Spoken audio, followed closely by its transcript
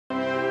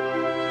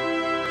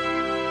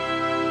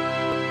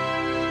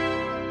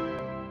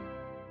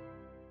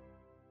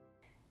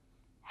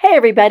Hi,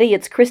 everybody.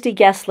 It's Christy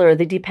Gessler,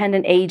 the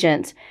dependent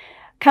agent,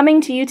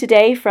 coming to you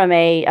today from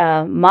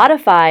a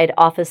modified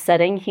office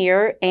setting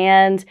here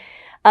and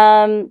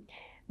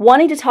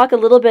wanting to talk a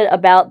little bit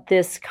about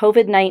this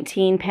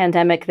COVID-19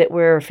 pandemic that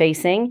we're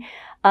facing.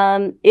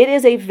 It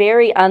is a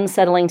very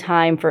unsettling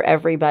time for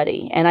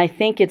everybody, and I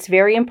think it's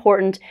very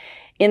important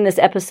in this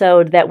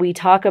episode that we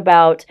talk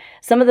about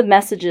some of the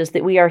messages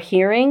that we are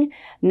hearing,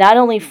 not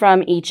only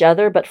from each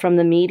other, but from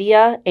the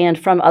media and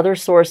from other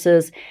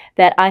sources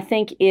that I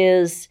think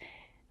is,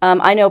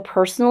 I know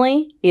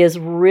personally, is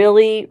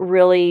really,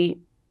 really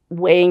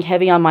weighing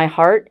heavy on my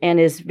heart and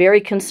is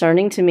very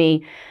concerning to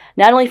me,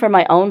 not only for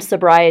my own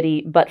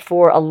sobriety, but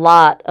for a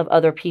lot of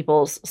other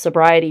people's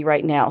sobriety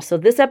right now. So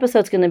this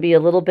episode's going to be a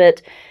little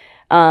bit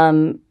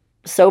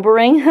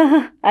sobering,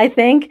 I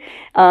think,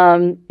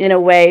 in a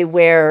way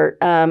where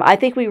I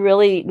think we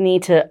really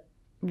need to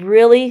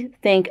really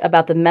think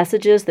about the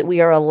messages that we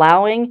are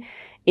allowing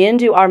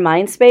into our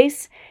mind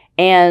space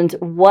and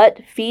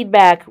what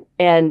feedback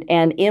and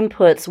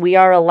inputs we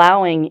are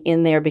allowing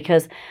in there.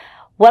 Because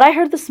what I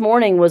heard this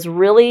morning was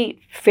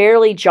really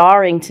fairly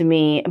jarring to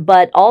me,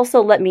 but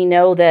also let me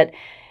know that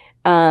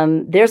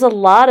there's a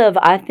lot of,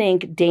 I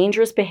think,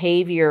 dangerous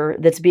behavior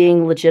that's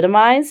being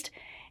legitimized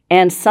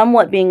and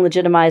somewhat being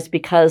legitimized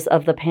because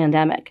of the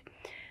pandemic.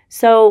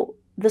 So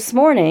this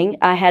morning,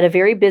 I had a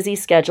very busy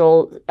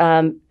schedule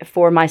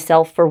for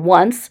myself for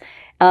once.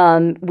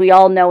 We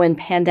all know in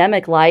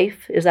pandemic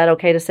life, is that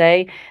okay to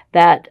say,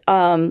 that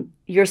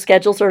your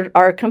schedules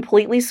are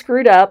completely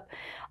screwed up.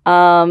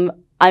 I'm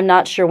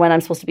not sure when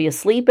I'm supposed to be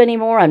asleep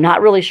anymore. I'm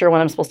not really sure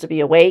when I'm supposed to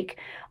be awake.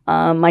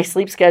 My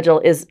sleep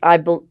schedule is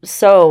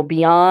so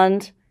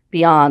beyond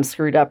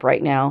screwed up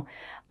right now.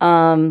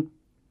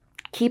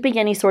 Keeping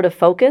any sort of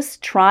focus,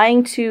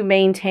 trying to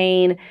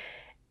maintain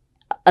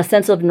a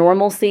sense of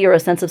normalcy or a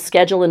sense of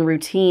schedule and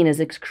routine is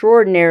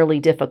extraordinarily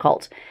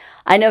difficult.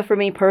 I know for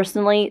me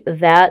personally,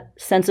 that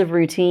sense of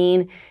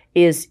routine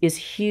is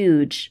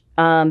huge.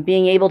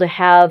 Being able to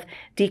have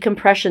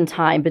decompression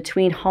time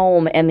between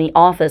home and the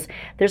office.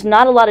 There's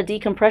not a lot of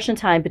decompression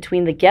time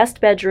between the guest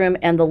bedroom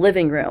and the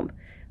living room.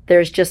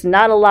 There's just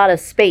not a lot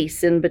of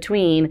space in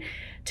between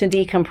to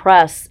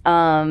decompress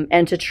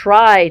and to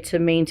try to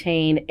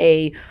maintain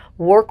a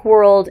work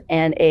world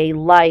and a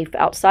life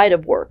outside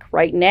of work.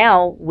 Right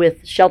now,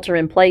 with shelter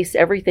in place,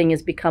 everything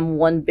has become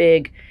one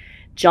big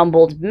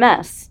jumbled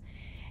mess.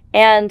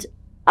 And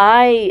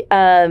I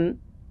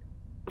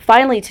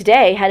finally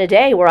today had a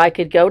day where I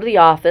could go to the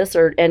office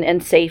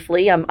and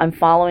safely, I'm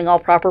following all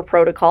proper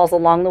protocols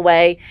along the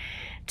way,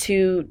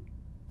 to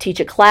teach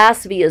a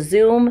class via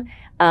Zoom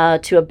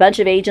to a bunch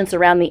of agents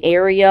around the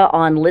area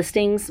on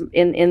listings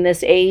in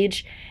this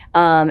age.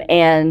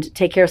 And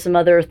take care of some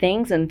other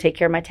things and take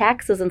care of my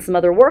taxes and some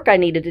other work I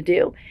needed to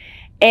do.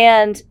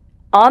 And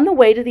on the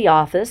way to the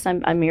office,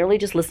 I'm merely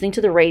just listening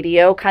to the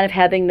radio, kind of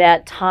having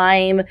that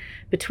time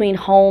between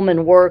home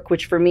and work,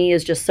 which for me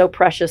is just so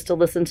precious to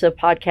listen to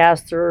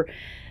podcasts or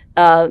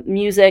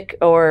music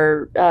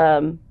or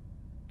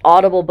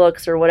audible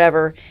books or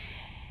whatever.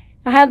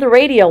 I had the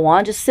radio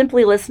on, just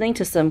simply listening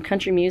to some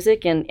country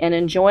music and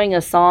enjoying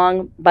a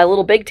song by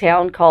Little Big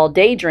Town called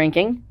Day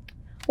Drinking.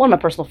 One of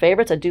my personal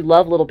favorites. I do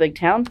love Little Big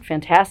Town.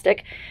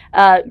 Fantastic.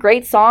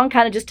 Great song,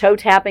 kind of just toe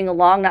tapping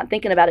along, not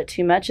thinking about it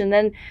too much. And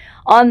then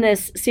on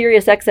this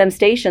Sirius XM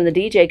station, the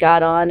DJ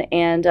got on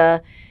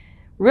and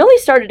really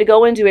started to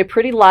go into a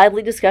pretty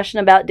lively discussion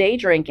about day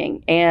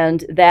drinking.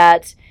 And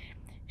that,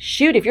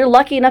 shoot, if you're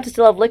lucky enough to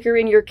still have liquor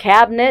in your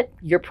cabinet,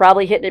 you're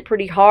probably hitting it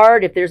pretty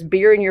hard. If there's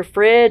beer in your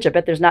fridge, I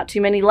bet there's not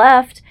too many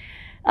left.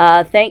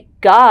 Thank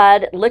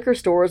God liquor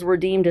stores were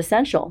deemed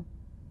essential.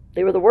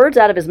 They were the words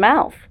out of his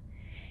mouth.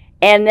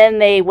 And then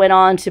they went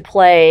on to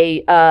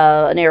play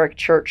an Eric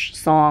Church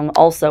song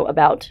also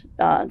about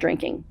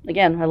drinking.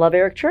 Again, I love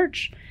Eric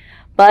Church.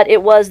 But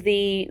it was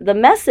the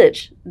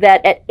message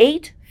that at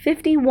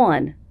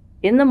 8:51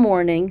 in the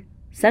morning,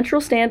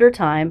 Central Standard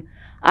Time,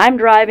 I'm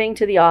driving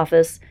to the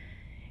office,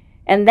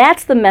 and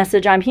that's the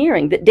message I'm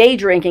hearing, that day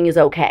drinking is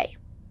okay.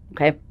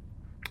 Okay?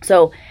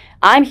 So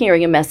I'm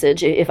hearing a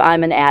message if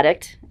I'm an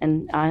addict,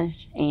 and I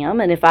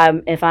am, and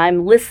if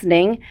I'm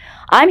listening,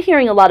 I'm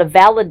hearing a lot of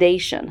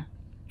validation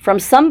from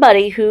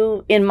somebody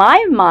who, in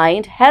my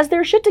mind, has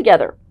their shit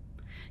together.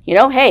 You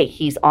know, hey,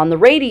 he's on the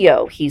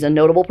radio. He's a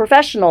notable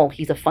professional.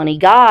 He's a funny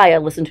guy. I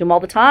listen to him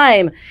all the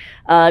time.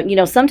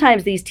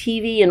 Sometimes these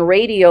TV and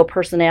radio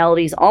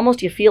personalities,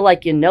 almost you feel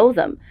like you know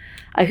them.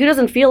 Who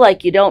doesn't feel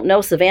like you don't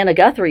know Savannah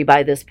Guthrie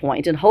by this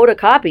point? And Hoda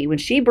Kotb, when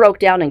she broke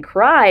down and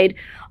cried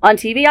on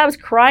TV, I was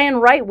crying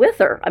right with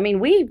her. I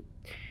mean,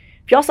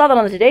 if y'all saw that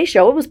on the Today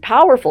Show, it was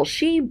powerful.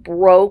 She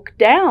broke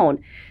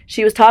down.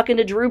 She was talking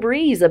to Drew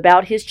Brees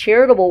about his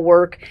charitable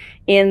work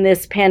in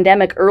this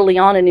pandemic early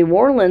on in New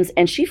Orleans,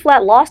 and she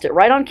flat lost it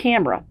right on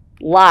camera,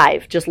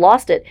 live, just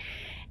lost it.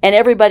 And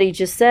everybody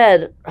just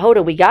said,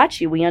 Hoda, we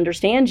got you. We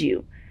understand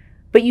you.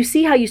 But you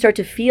see how you start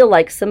to feel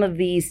like some of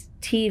these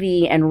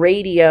TV and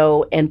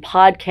radio and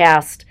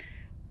podcast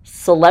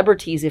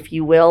celebrities, if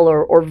you will,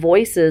 or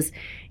voices,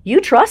 you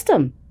trust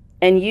them.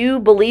 and you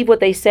believe what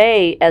they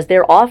say as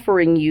they're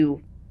offering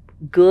you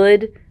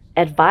good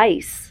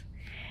advice,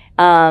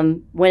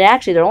 when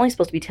actually they're only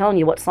supposed to be telling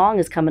you what song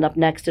is coming up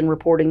next and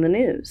reporting the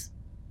news.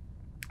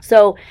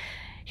 So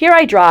here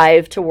I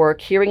drive to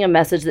work hearing a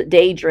message that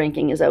day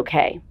drinking is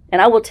okay.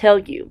 And I will tell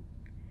you,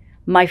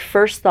 my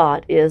first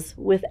thought is,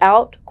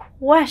 without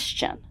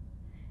question,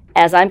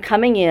 as I'm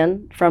coming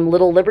in from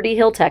Little Liberty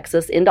Hill,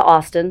 Texas, into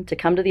Austin to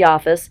come to the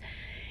office,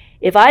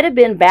 if I'd have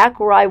been back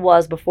where I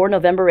was before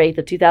November 8th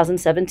of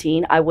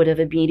 2017, I would have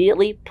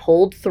immediately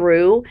pulled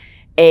through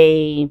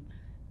a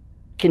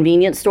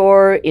convenience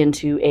store,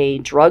 into a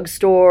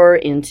drugstore,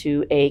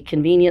 into a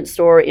convenience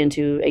store,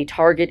 into a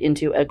Target,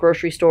 into a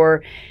grocery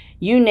store.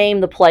 You name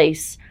the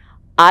place,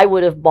 I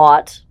would have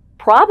bought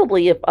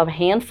probably a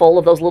handful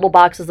of those little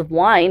boxes of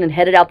wine and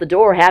headed out the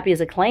door happy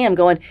as a clam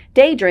going,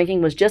 day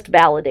drinking was just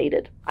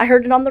validated. I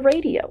heard it on the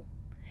radio.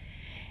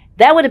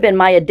 That would have been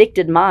my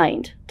addicted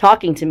mind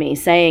talking to me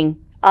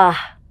saying,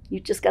 you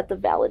just got the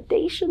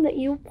validation that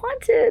you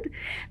wanted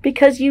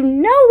because you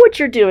know what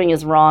you're doing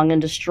is wrong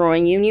and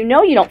destroying you, and you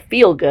know you don't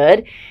feel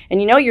good,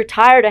 and you know you're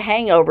tired of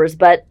hangovers,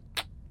 but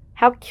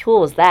how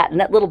cool is that? And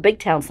that little Big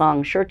Town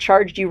song sure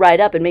charged you right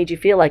up and made you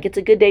feel like it's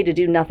a good day to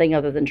do nothing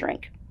other than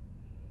drink.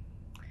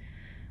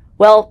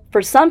 Well,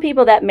 for some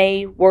people that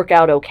may work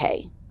out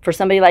okay. For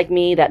somebody like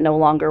me, that no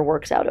longer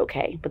works out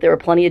okay. But there were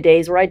plenty of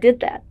days where I did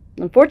that.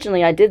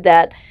 Unfortunately, I did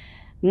that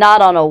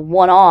not on a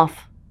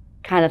one-off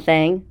kind of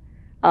thing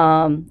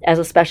as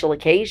a special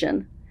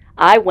occasion.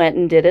 I went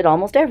and did it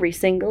almost every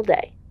single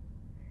day.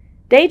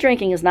 Day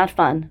drinking is not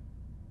fun.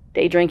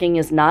 Day drinking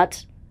is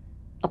not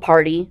a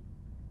party.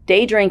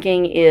 Day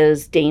drinking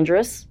is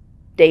dangerous.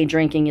 Day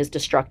drinking is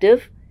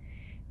destructive.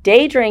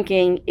 Day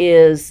drinking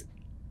is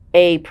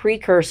a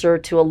precursor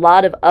to a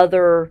lot of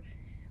other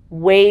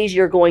ways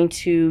you're going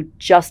to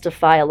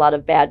justify a lot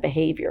of bad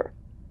behavior.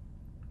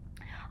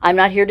 I'm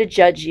not here to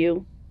judge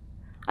you.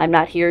 I'm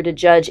not here to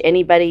judge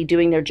anybody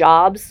doing their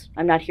jobs.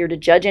 I'm not here to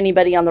judge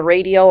anybody on the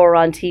radio or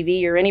on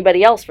TV or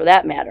anybody else for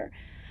that matter.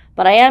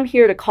 But I am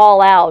here to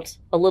call out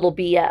a little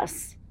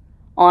BS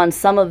on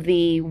some of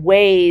the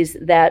ways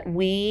that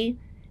we,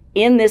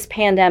 in this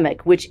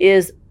pandemic, which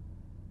is,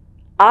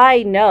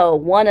 I know,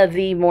 one of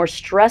the more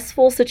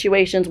stressful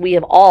situations we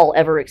have all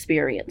ever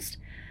experienced.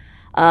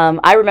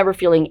 I remember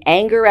feeling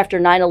anger after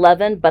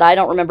 9/11, but I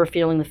don't remember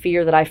feeling the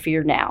fear that I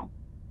fear now.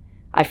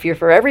 I fear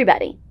for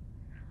everybody.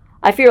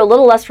 I fear a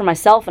little less for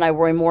myself and I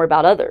worry more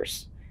about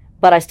others,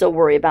 but I still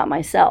worry about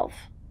myself.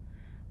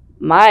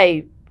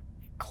 My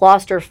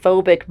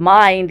claustrophobic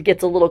mind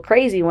gets a little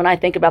crazy when I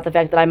think about the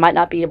fact that I might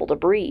not be able to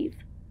breathe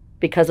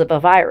because of a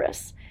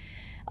virus.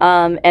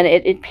 And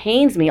it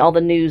pains me, all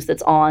the news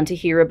that's on, to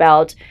hear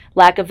about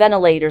lack of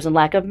ventilators and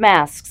lack of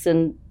masks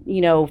and,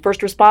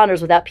 first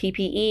responders without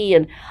PPE.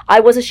 And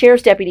I was a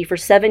sheriff's deputy for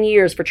 7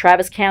 years for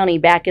Travis County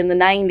back in the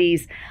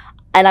 90s.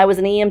 And I was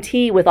an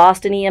EMT with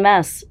Austin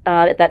EMS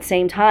at that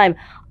same time.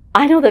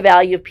 I know the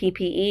value of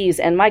PPEs,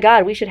 and my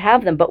God, we should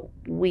have them, but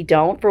we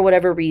don't for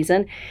whatever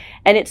reason.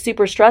 And it's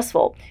super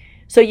stressful.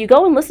 So you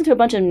go and listen to a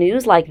bunch of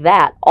news like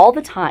that all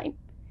the time.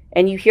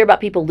 And you hear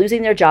about people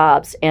losing their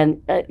jobs.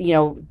 And,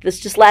 this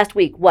just last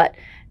week,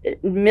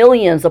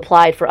 millions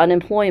applied for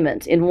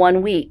unemployment in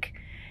 1 week.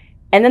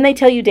 And then they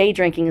tell you day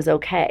drinking is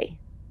okay.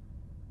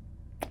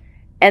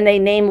 And they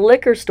name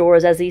liquor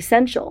stores as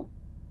essential.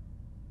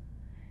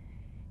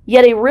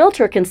 Yet a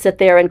realtor can sit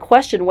there and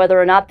question whether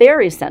or not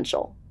they're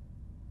essential.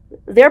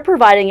 They're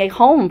providing a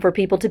home for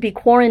people to be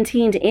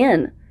quarantined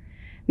in.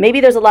 Maybe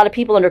there's a lot of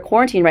people under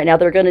quarantine right now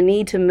that are going to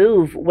need to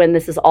move when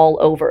this is all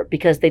over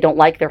because they don't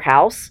like their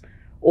house,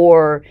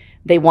 or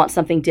they want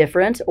something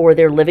different, or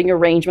their living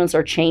arrangements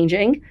are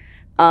changing.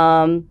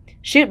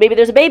 Maybe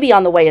there's a baby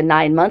on the way in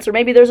 9 months, or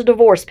maybe there's a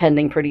divorce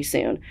pending pretty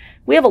soon.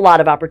 We have a lot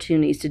of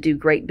opportunities to do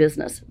great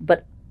business.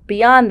 But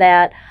beyond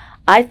that,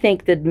 I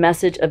think the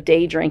message of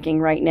day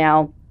drinking right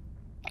now,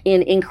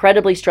 in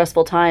incredibly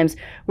stressful times,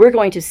 we're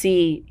going to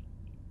see,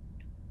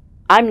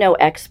 I'm no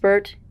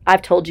expert.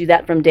 I've told you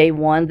that from day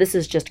one. This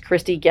is just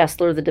Christy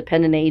Gessler, the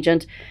dependent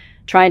agent,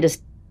 trying to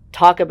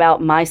talk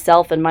about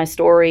myself and my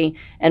story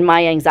and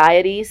my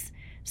anxieties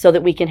so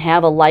that we can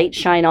have a light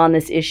shine on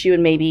this issue,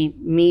 and maybe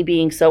me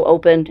being so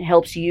open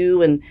helps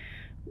you and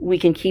we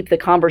can keep the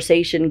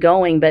conversation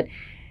going. But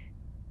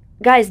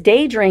guys,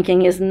 day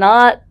drinking is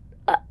not,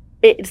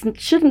 it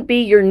shouldn't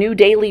be your new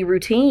daily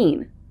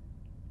routine.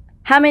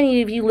 How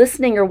many of you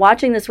listening or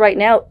watching this right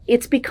now,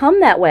 it's become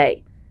that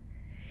way?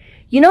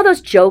 You know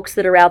those jokes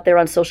that are out there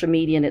on social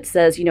media, and it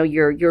says,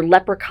 your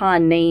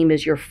leprechaun name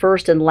is your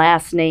first and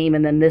last name,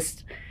 and then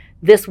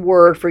this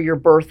word for your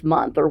birth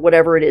month or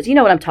whatever it is. You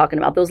know what I'm talking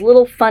about, those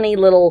little funny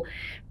little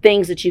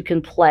things that you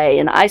can play.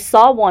 And I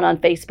saw one on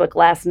Facebook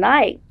last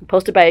night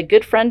posted by a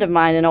good friend of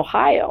mine in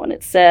Ohio, and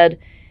it said,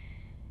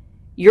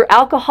 your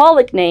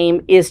alcoholic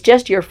name is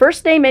just your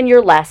first name and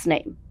your last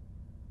name,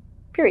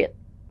 period.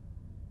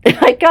 And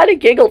I kind of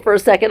giggled for a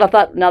second. I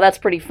thought, now that's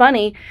pretty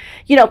funny,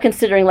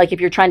 considering like if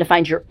you're trying to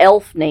find your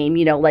elf name,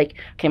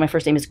 okay, my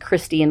first name is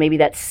Christy, and maybe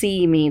that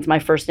C means my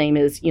first name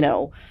is,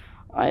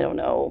 I don't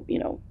know,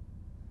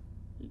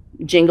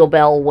 jingle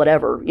bell,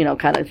 whatever,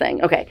 kind of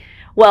thing. Okay.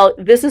 Well,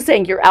 this is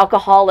saying your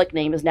alcoholic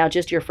name is now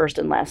just your first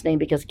and last name,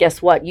 because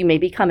guess what? You may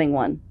be becoming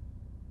one.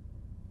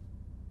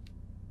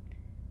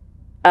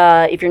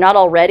 If you're not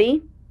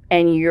already,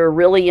 and you're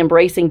really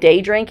embracing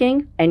day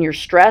drinking, and you're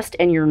stressed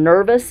and you're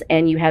nervous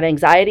and you have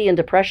anxiety and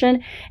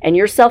depression and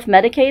you're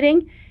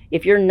self-medicating,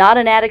 if you're not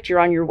an addict, you're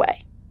on your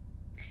way.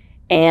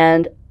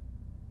 And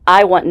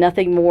I want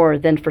nothing more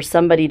than for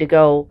somebody to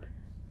go,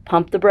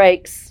 pump the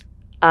brakes.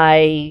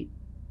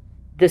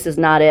 This is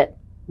not it.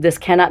 This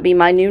cannot be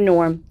my new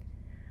norm.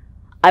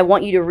 I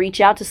want you to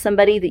reach out to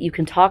somebody that you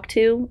can talk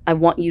to. I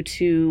want you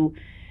to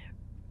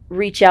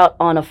reach out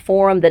on a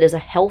forum that is a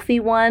healthy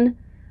one,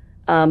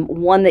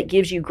 one that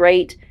gives you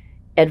great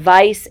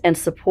advice and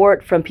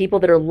support from people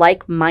that are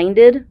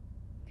like-minded.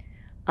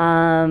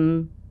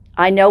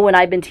 I know when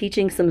I've been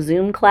teaching some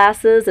Zoom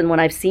classes and when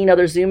I've seen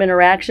other Zoom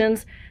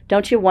interactions,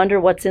 don't you wonder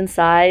what's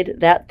inside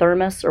that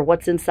thermos or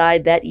what's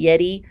inside that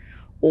Yeti?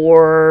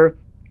 Or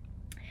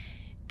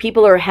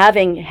people are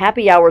having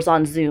happy hours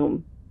on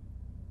Zoom.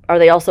 Are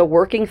they also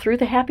working through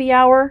the happy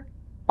hour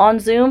on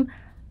Zoom?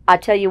 I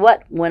tell you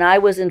what, when I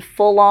was in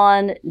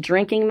full-on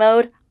drinking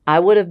mode,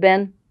 I'd have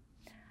been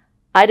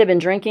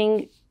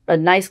drinking a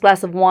nice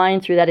glass of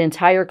wine through that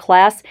entire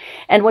class.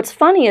 And what's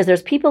funny is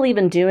there's people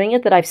even doing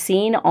it that I've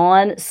seen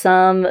on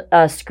some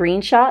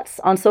screenshots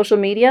on social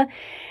media.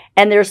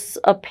 And there's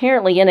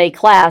apparently in a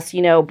class,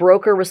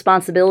 broker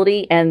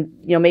responsibility, and,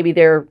 maybe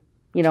they're,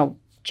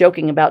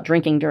 joking about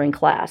drinking during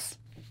class.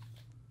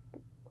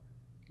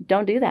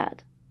 Don't do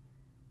that.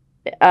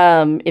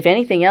 If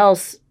anything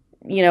else,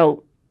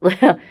 look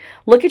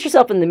at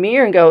yourself in the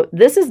mirror and go,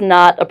 this is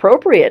not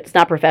appropriate. It's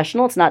not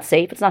professional. It's not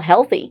safe. It's not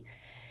healthy.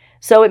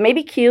 So it may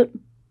be cute,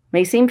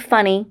 may seem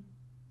funny,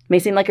 may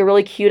seem like a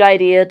really cute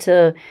idea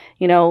to,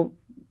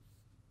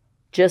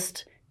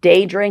 just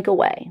day drink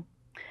away.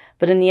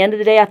 But in the end of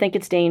the day, I think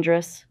it's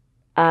dangerous.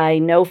 I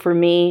know for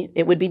me,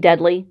 it would be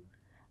deadly.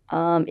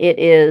 It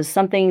is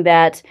something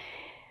that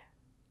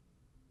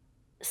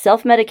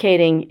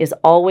self-medicating is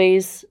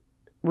always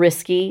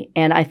risky.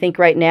 And I think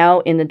right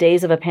now in the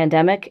days of a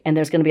pandemic, and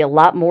there's going to be a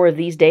lot more of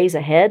these days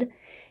ahead,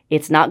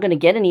 it's not going to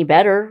get any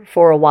better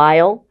for a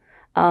while.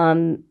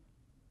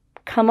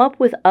 Come up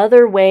with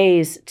other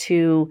ways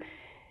to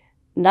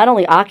not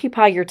only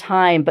occupy your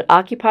time, but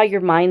occupy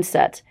your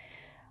mindset.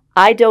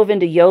 I dove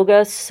into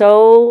yoga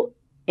so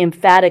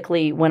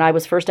emphatically when I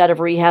was first out of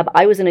rehab.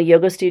 I was in a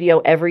yoga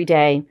studio every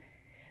day.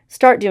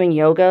 Start doing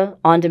yoga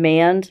on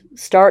demand.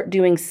 Start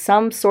doing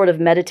some sort of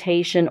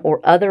meditation or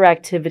other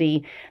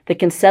activity that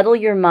can settle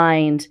your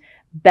mind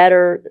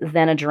better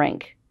than a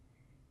drink.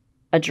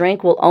 A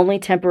drink will only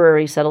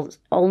temporarily settle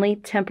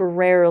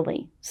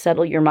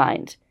your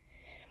mind.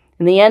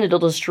 In the end, it'll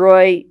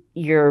destroy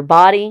your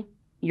body.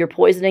 You're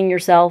poisoning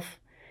yourself.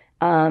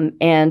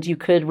 And you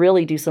could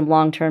really do some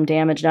long-term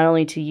damage, not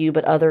only to you,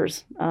 but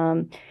others.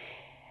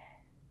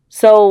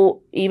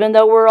 So even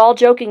though we're all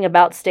joking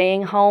about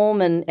staying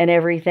home and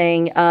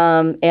everything,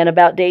 and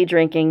about day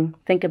drinking,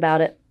 think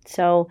about it.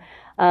 So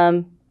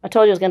I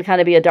told you it was going to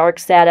kind of be a dark,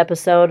 sad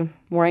episode,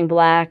 wearing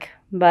black,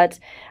 but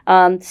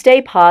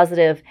stay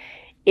positive.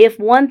 If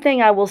one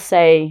thing I will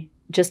say,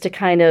 just to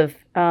kind of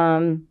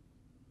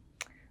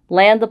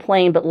land the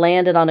plane, but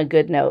land it on a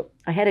good note.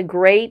 I had a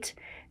great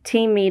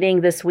team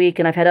meeting this week,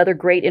 and I've had other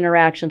great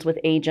interactions with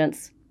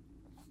agents.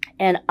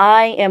 And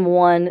I am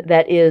one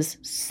that is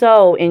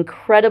so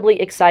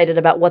incredibly excited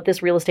about what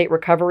this real estate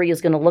recovery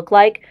is going to look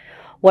like,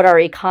 what our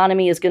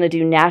economy is going to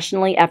do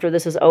nationally after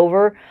this is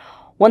over.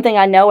 One thing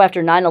I know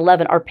after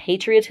 9/11, our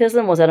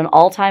patriotism was at an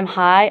all-time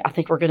high. I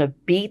think we're going to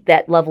beat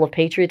that level of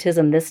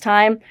patriotism this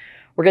time.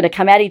 We're going to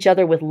come at each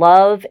other with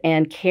love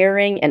and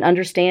caring and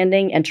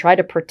understanding and try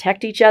to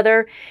protect each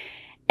other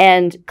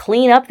and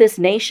clean up this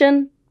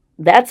nation.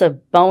 That's a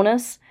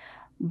bonus.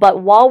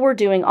 But while we're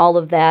doing all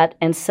of that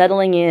and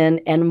settling in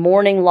and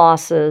mourning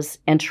losses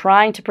and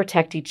trying to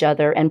protect each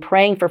other and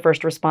praying for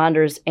first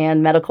responders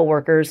and medical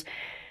workers,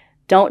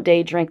 don't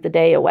day drink the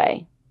day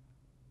away.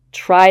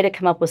 Try to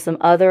come up with some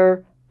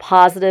other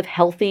positive,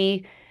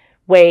 healthy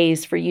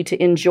ways for you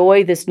to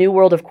enjoy this new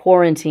world of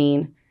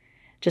quarantine.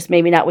 Just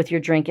maybe not with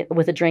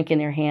a drink in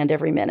your hand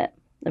every minute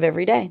of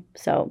every day.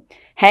 So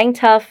hang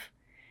tough.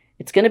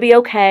 It's going to be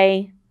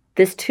okay.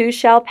 This too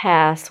shall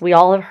pass. We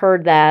all have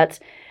heard that.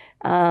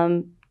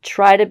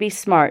 Try to be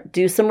smart.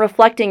 Do some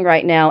reflecting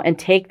right now and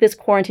take this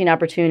quarantine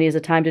opportunity as a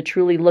time to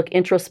truly look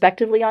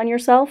introspectively on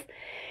yourself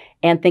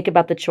and think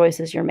about the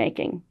choices you're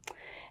making.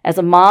 As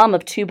a mom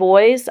of 2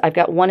 boys, I've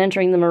got one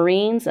entering the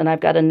Marines and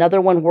I've got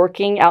another one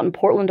working out in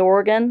Portland,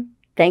 Oregon.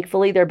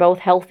 Thankfully, they're both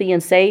healthy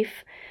and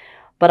safe.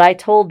 But I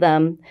told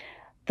them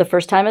the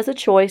first time is a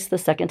choice, the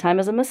second time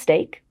is a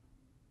mistake.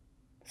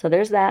 So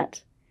there's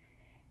that.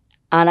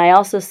 And I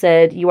also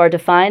said, you are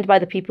defined by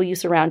the people you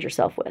surround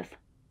yourself with.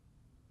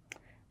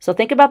 So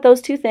think about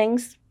those 2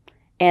 things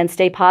and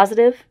stay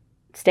positive,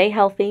 stay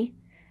healthy,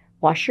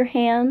 wash your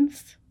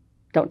hands,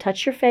 don't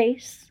touch your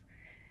face,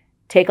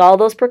 take all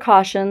those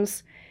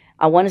precautions.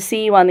 I want to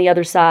see you on the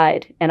other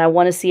side. And I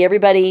want to see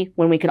everybody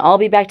when we can all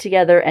be back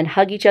together and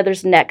hug each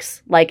other's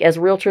necks, like as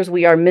realtors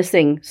we are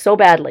missing so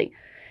badly.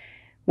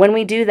 When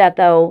we do that,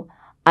 though,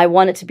 I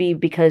want it to be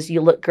because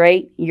you look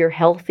great, you're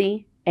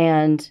healthy,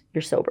 and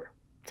you're sober.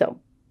 So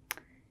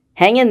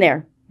hang in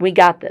there. We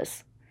got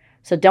this.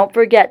 So don't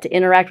forget to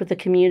interact with the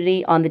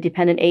community on The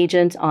Dependent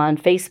Agent on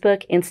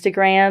Facebook,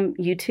 Instagram,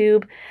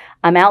 YouTube.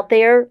 I'm out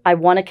there. I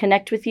want to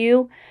connect with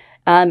you.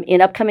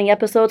 In upcoming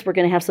episodes, we're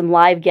going to have some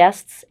live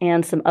guests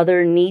and some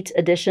other neat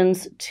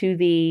additions to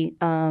the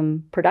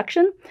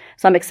production.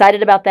 So I'm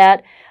excited about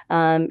that.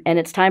 And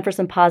it's time for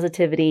some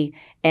positivity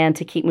and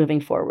to keep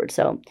moving forward.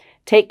 So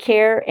take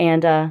care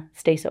and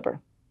stay sober.